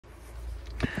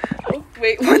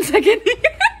Wait 1 second.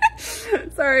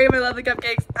 Sorry, my lovely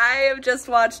cupcakes. I have just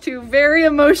watched 2 very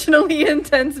emotionally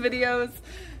intense videos,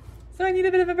 so I need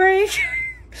a bit of a break.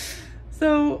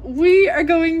 So we are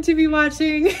going to be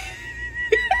watching...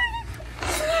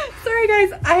 Sorry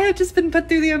guys, I have just been put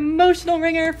through the emotional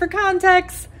ringer. For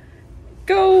context,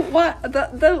 go watch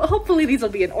hopefully these will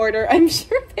be in order. I'm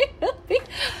sure they will be.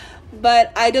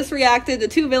 But I just reacted to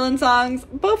 2 villain songs,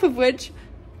 both of which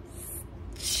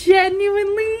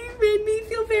genuinely made me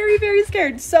feel very, very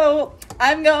scared. So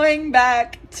I'm going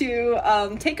back to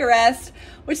Take a Rest,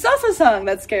 which is also a song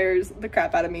that scares the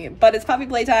crap out of me, but it's Puppy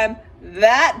Playtime.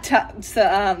 That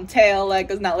tail like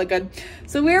does not look good.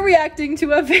 So we're reacting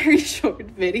to a very short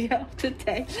video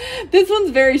today. This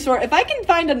one's very short. If I can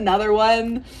find another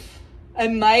one, I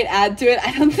might add to it.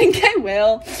 I don't think I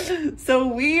will. So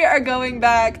we are going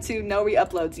back to no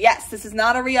re-uploads. Yes, this is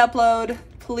not a re-upload.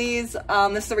 Please,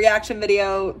 this is a reaction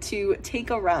video to Take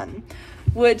a Run,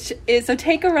 which is, so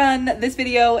Take a Run, this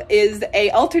video is a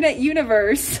alternate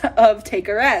universe of Take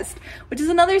a Rest, which is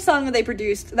another song that they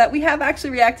produced that we have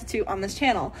actually reacted to on this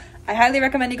channel. I highly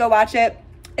recommend you go watch it.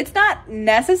 It's not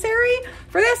necessary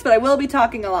for this, but I will be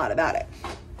talking a lot about it.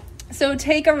 So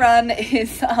Take a Run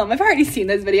is, I've already seen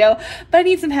this video, but I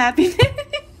need some happiness.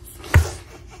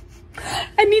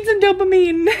 I need some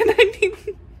dopamine, and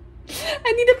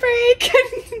I need a break.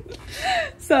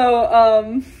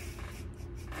 So,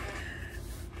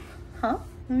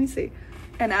 let me see.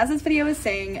 And as this video is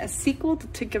saying, a sequel to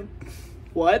Take a...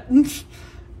 What? And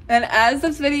as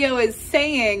this video is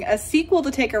saying, a sequel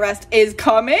to Take a Rest is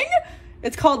coming?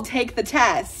 It's called Take the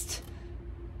Test.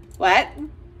 What?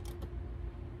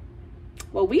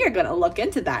 Well, we are gonna look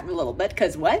into that in a little bit,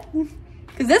 because what?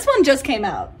 Because this one just came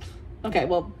out. Okay,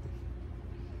 well...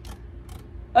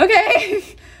 Okay!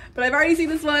 But I've already seen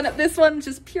this one. This one's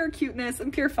just pure cuteness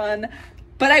and pure fun.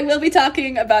 But I will be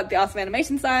talking about the awesome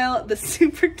animation style, the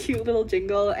super cute little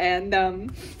jingle,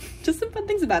 and just some fun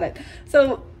things about it.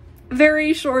 So,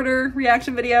 very shorter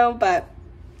reaction video, but,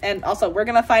 and also we're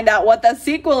gonna find out what the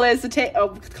sequel is to Take,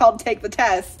 called Take the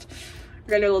Test.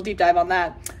 We're gonna do a little deep dive on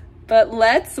that. But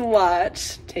let's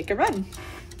watch Take a Run.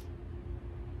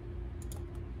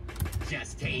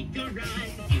 Just take a run,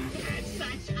 you had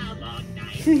such a long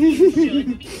night. You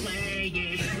should be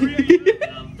playing.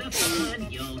 Of the fun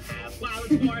you'll have while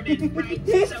it's warm and bright.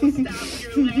 So stop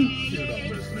your laying.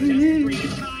 Just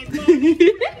breathe my moment.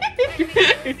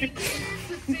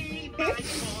 To see my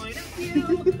point of view,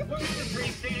 where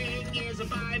everything is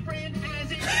vibrant as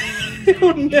it is.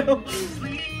 Oh no.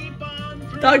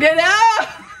 DogDay now! Oh,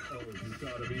 you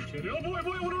gotta be kidding. Oh boy,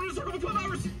 what are we talking about 12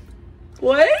 hours?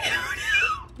 What?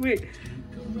 Wait.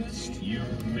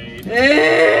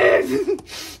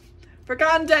 For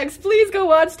context, please go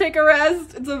watch Take a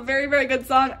Rest. It's a very, very good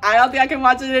song. I don't think I can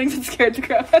watch it and it scared the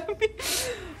crap out of me.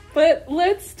 But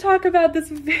let's talk about this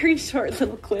very short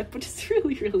little clip, which is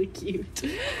really, really cute.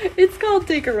 It's called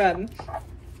Take a Run.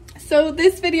 So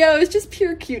this video is just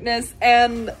pure cuteness,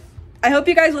 and I hope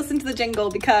you guys listen to the jingle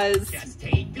because just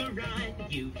take a run.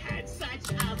 You had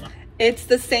such a long... It's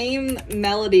the same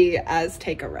melody as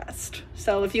Take a Rest.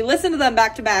 So if you listen to them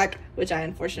back to back, which I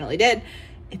unfortunately did,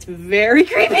 it's very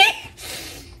creepy.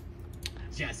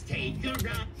 Just take a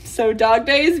run. So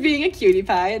DogDay is being a cutie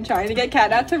pie and trying to get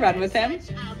Catnap to run with him.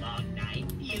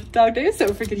 DogDay is so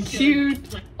freaking cute.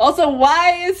 Also,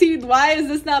 why is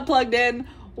this not plugged in?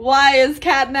 Why is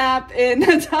Catnap in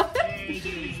the top?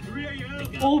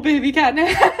 Oh, baby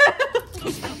Catnap.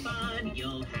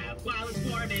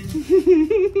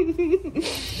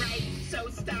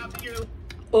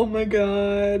 Oh my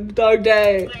god,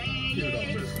 DogDay.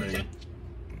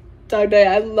 DogDay,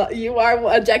 I love you. Are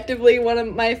objectively one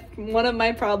of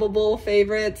my probable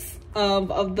favorites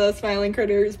of the smiling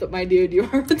critters, but my dude, you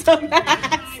are a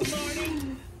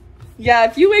dumbass. Yeah,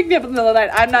 if you wake me up in the middle of the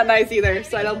night, I'm not nice either,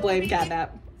 so I don't blame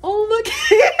Catnap. Oh look.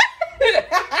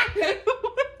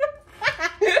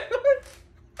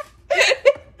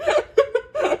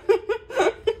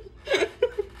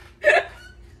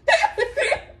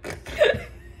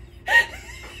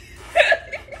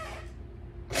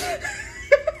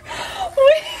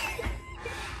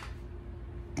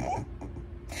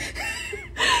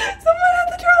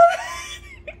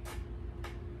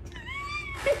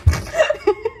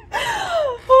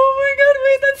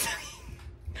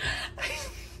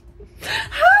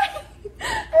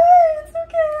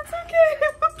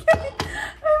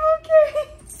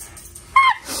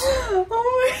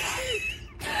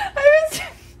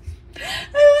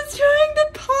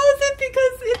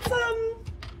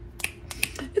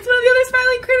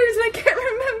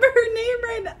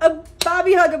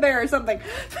 Or something.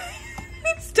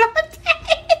 Stop it.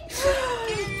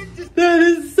 That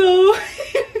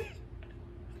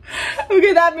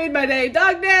made my day.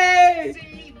 Dog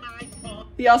day!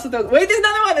 He also throws, wait, there's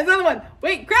another one, there's another one.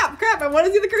 Wait, crap, I want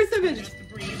to see the cursed image.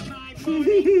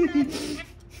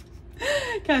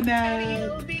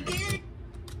 Catnap.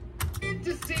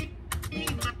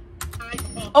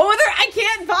 Oh, there, I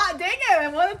can't pause, dang it, I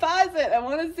want to pause it. I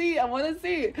want to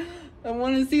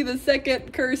see the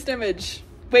second cursed image.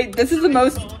 Wait, this is the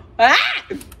most,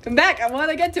 come back, I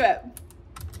want to get to it.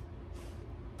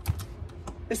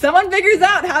 If someone figures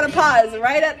out how to pause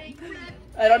right at,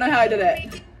 I don't know how I did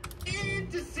it.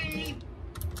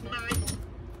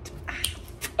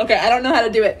 Okay, I don't know how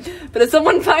to do it, but if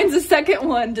someone finds a second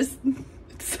one, just,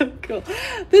 it's so cool.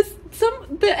 The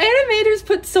animators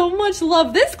put so much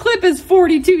love. This clip is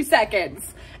 42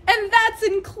 seconds, and that's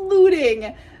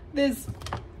including this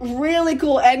really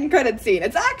cool end credit scene.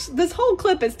 It's actually, this whole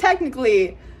clip is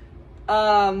technically,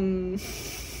 like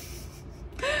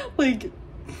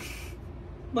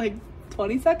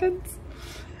 20 seconds.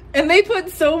 And they put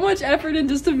so much effort in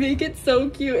just to make it so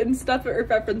cute and stuff it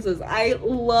references. I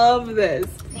love this.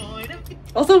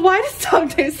 Also, why does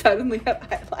DogDay suddenly have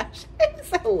eyelashes?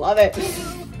 I love it. Just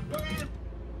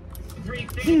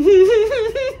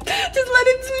let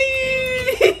him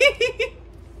sleep.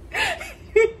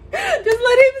 Just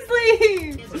let him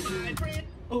sleep.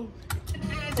 Oh,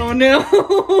 oh no.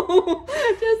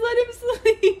 Just let him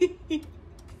sleep.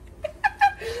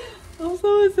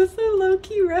 Also, is this a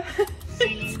low-key reference?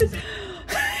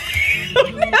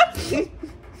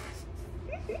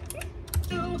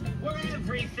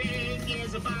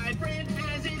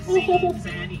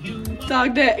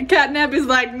 DogDay, Catnap is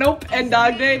like, nope, and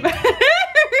DogDay.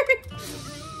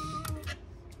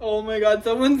 Oh my god,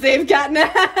 someone save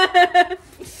Catnap!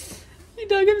 He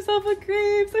dug himself a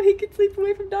grave so he could sleep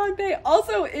away from DogDay.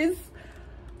 Also, is,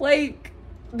 like,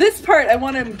 this part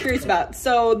I'm curious about.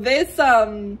 So this,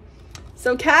 so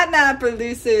Catnap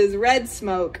produces red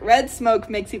smoke. Red smoke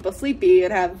makes people sleepy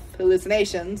and have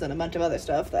hallucinations and a bunch of other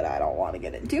stuff that I don't want to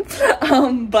get into.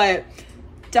 But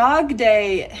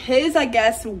DogDay, his, I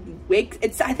guess,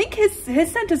 I think his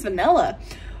scent is vanilla.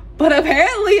 But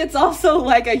apparently it's also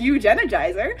like a huge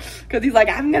energizer. Because he's like,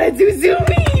 I'm gonna do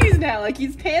zoomies now. Like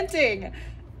he's panting.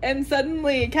 And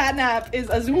suddenly Catnap is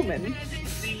a zoomin.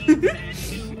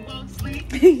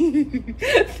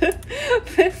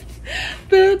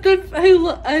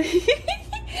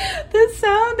 The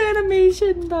sound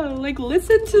animation though, like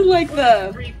listen to like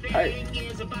the part.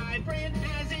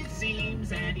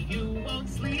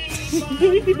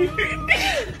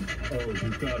 Oh, you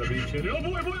gotta be kidding. Oh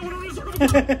boy, what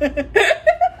Look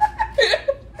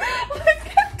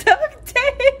at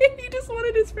DogDay. He just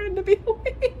wanted his friend to be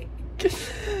awake.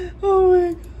 Oh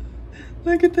my god.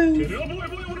 Look at this. Oh boy,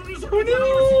 oh no!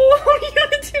 You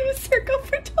gotta do a circle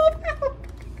for 12 hours.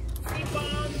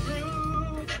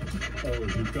 Oh,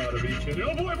 you gotta be kidding.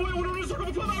 Oh boy, what a circle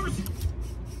for 12 hours.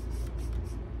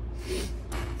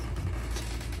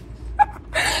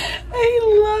 I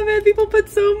love it. People put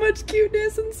so much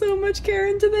cuteness and so much care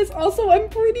into this. Also,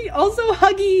 also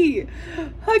Huggy.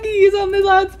 Huggy is on the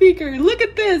loudspeaker. Look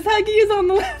at this. Huggy is on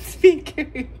the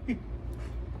loudspeaker.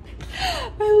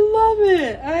 I love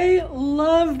it. I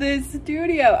love this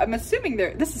studio. I'm assuming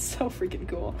this is so freaking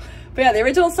cool. But yeah, the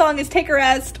original song is Take a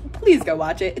Rest. Please go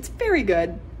watch it. It's very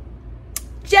good.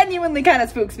 Genuinely kind of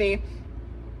spooks me.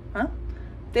 Huh?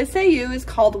 This AU is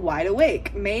called Wide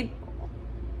Awake.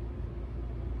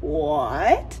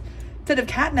 What? Instead of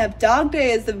Catnap,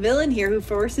 DogDay is the villain here who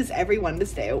forces everyone to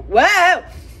stay. Wow!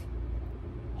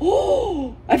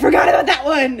 Oh, I forgot about that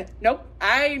one. Nope.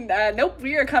 Nope.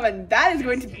 We are coming. That is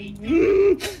going to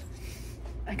be.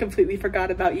 I completely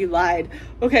forgot about You Lied.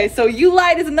 Okay, so You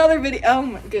Lied is another video. Oh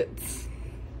my goodness.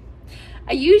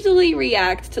 I usually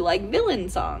react to like villain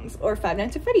songs or Five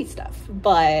Nights at Freddy's stuff,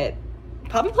 but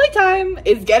Pop Playtime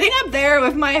is getting up there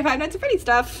with my Five Nights at Freddy's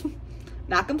stuff.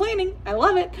 Not complaining. I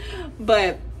love it.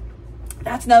 But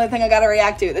that's another thing I gotta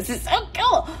react to. This is so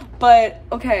cool. But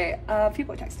okay,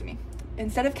 people are texting me.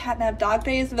 Instead of Catnap,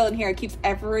 DogDay is the villain here. It keeps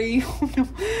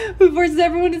who forces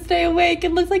everyone to stay awake.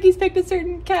 It looks like he's picked a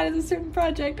certain cat as a certain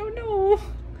project. Oh no.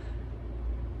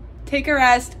 Take a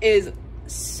Rest is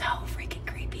so freaking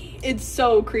creepy. It's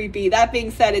so creepy. That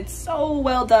being said, it's so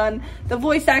well done. The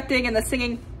voice acting and the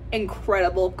singing,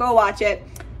 incredible. Go watch it.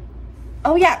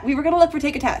 Oh yeah, we were gonna look for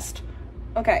Take a Test.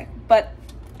 Okay, but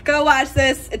go watch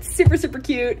this. It's super, super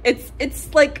cute.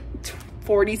 It's like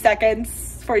 42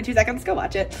 seconds. Go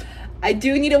watch it. I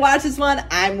do need to watch this one.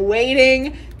 I'm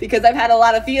waiting because I've had a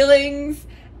lot of feelings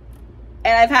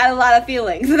and I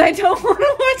don't want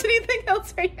to watch anything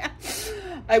else right now.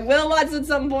 I will watch it at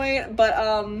some point, but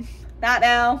not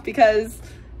now because,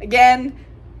 again,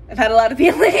 I've had a lot of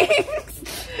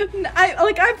feelings.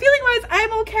 I'm feeling wise,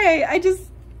 I'm okay. I just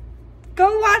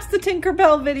go watch the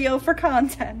Tinkerbell video for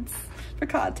context.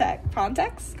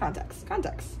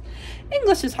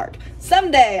 English is hard.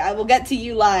 Someday I will get to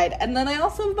You Lied, and then I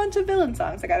also have a bunch of villain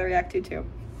songs I gotta react to too.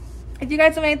 If you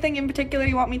guys have anything in particular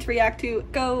you want me to react to,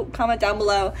 go comment down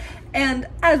below. And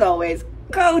as always,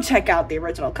 go check out the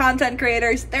original content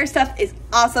creators. Their stuff is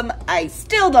awesome. I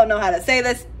still don't know how to say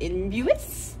this.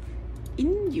 INUbis?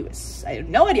 INUbis. I have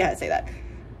no idea how to say that.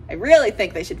 I really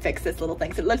think they should fix this little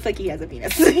thing, so it looks like he has a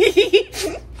penis.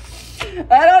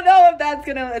 I don't know if that's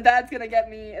gonna get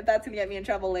me in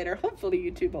trouble later. Hopefully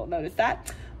YouTube won't notice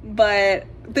that. But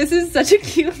this is such a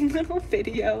cute little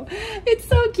video. It's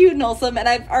so cute and wholesome, and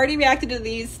I've already reacted to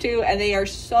these two, and they are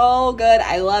so good.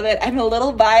 I love it. I'm a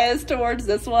little biased towards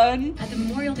this one. At the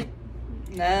Memorial Day.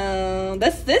 No,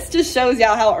 this just shows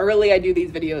y'all how early I do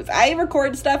these videos. I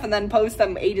record stuff and then post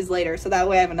them ages later, so that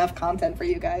way I have enough content for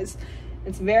you guys.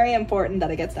 It's very important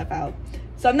that I get stuff out.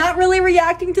 So I'm not really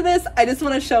reacting to this. I just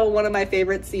want to show one of my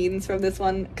favorite scenes from this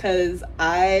one, because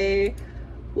I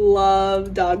love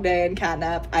DogDay and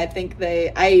Catnap. I think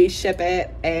I ship it,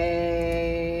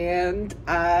 and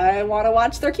I want to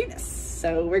watch their cuteness.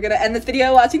 So we're gonna end this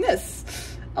video watching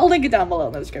this. I'll link it down below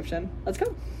in the description. Let's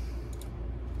go.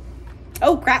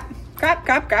 Oh crap.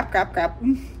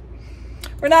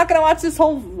 We're not gonna watch this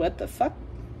whole, what the fuck?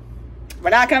 We're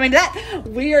not coming to that.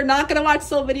 We are not gonna watch this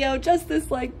whole video, just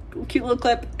this like cute little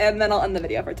clip, and then I'll end the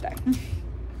video for today.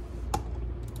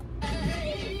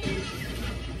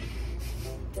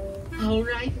 All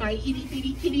right, my itty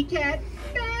bitty kitty cat,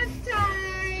 bath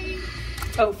time.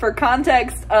 Oh, for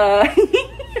context, I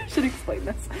should explain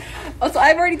this. Also,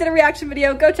 I've already did a reaction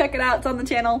video. Go check it out. It's on the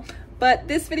channel. But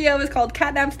this video is called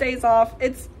Catnaps Day Off.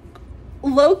 It's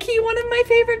low-key one of my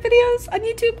favorite videos on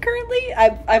YouTube currently.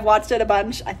 I've watched it a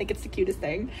bunch. I think it's the cutest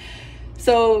thing.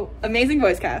 So, amazing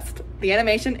voice cast. The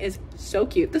animation is so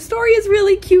cute. The story is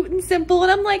really cute and simple,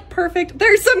 and I'm like, perfect.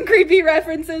 There's some creepy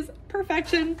references.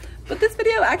 Perfection. But this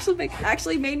video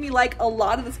actually made me like a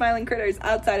lot of the smiling critters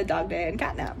outside of DogDay and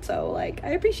Catnap. So, like, I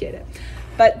appreciate it.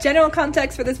 But general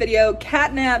context for this video,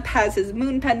 Catnap has his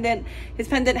moon pendant. His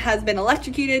pendant has been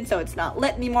electrocuted, so it's not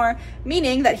lit anymore,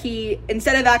 meaning that he,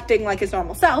 instead of acting like his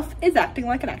normal self, is acting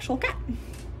like an actual cat.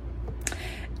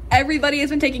 Everybody has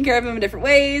been taking care of him in different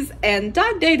ways, and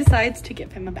DogDay decides to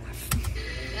give him a bath.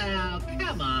 Oh,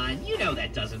 come on. You know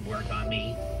that doesn't work on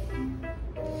me.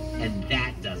 And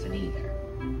that doesn't either.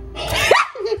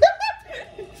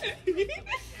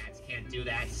 Cats can't do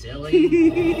that, silly.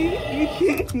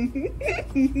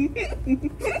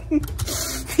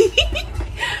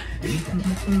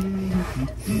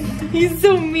 He's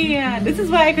so mean. This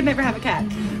is why I could never have a cat.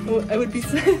 Oh, I would be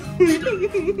so... Look,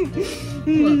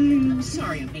 I'm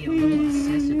sorry I'm being a little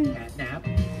obsessive,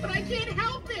 Catnap, but I can't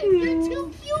help it. You're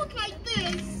too cute like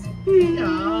this.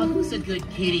 Oh, who's a good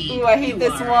kitty? Ooh, I hate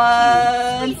this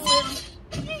one.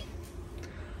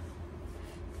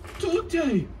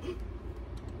 DogDay.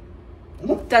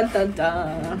 Dun dun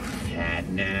dun.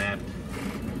 Catnap.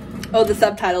 Oh, the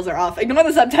subtitles are off. Ignore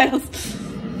the subtitles.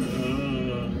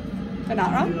 They're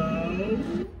not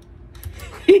wrong.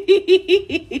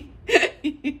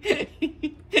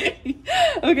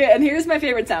 Okay, and here's my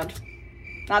favorite sound.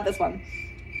 Not this one.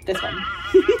 This one.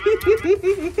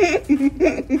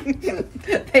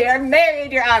 They are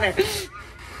married, Your Honor.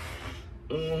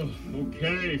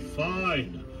 Okay,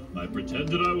 fine. I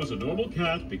pretended I was a normal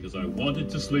cat because I wanted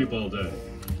to sleep all day.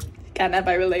 Catnap,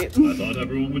 I relate. I thought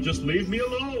everyone would just leave me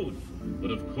alone.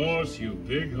 But of course, you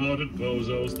big-hearted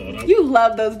bozos thought I You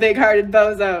love those big-hearted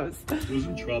bozos. was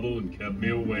in trouble and kept me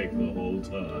awake the whole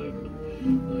time.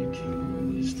 Like you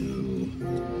always do.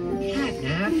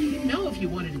 Catnap, you know if you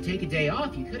wanted to take a day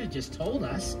off, you could have just told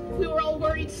us. We were all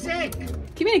worried sick.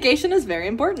 Communication is very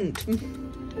important.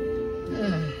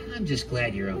 I'm just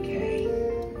glad you're okay.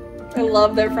 I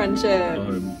love their friendship.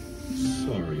 I'm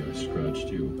sorry I scratched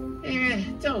you.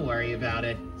 Don't worry about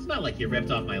it. It's not like you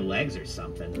ripped off my legs or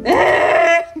something.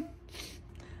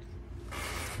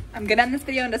 I'm gonna end this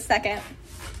video in a second.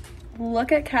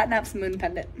 Look at Catnap's moon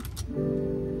pendant.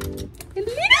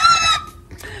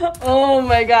 Oh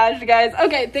my gosh, guys.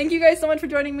 Okay, thank you guys so much for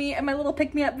joining me in my little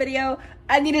pick-me-up video.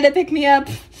 I needed a pick-me-up.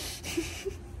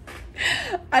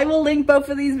 I will link both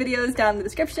of these videos down in the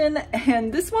description,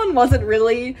 and this one wasn't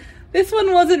really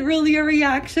a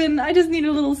reaction. I just need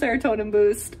a little serotonin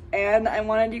boost, and I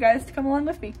wanted you guys to come along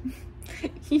with me.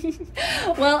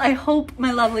 Well, I hope,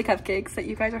 my lovely cupcakes, that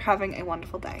you guys are having a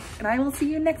wonderful day, and I will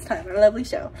see you next time on a lovely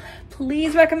show.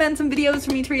 Please recommend some videos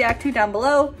for me to react to down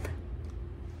below.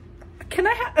 Can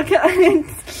I have... Okay,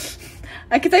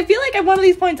 Because I feel like at one of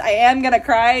these points I am gonna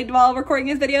cry while recording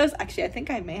these videos. Actually, I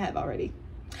think I may have already.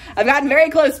 I've gotten very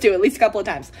close to at least a couple of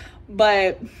times.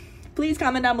 But please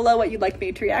comment down below what you'd like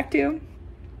me to react to.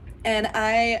 And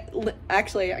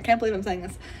actually, I can't believe I'm saying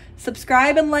this.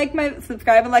 Subscribe and like my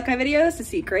videos to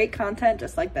see great content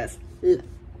just like this. Ugh.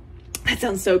 That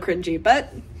sounds so cringy,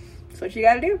 but that's what you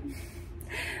gotta do.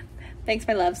 Thanks,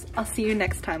 my loves. I'll see you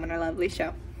next time on our lovely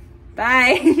show.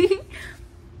 Bye.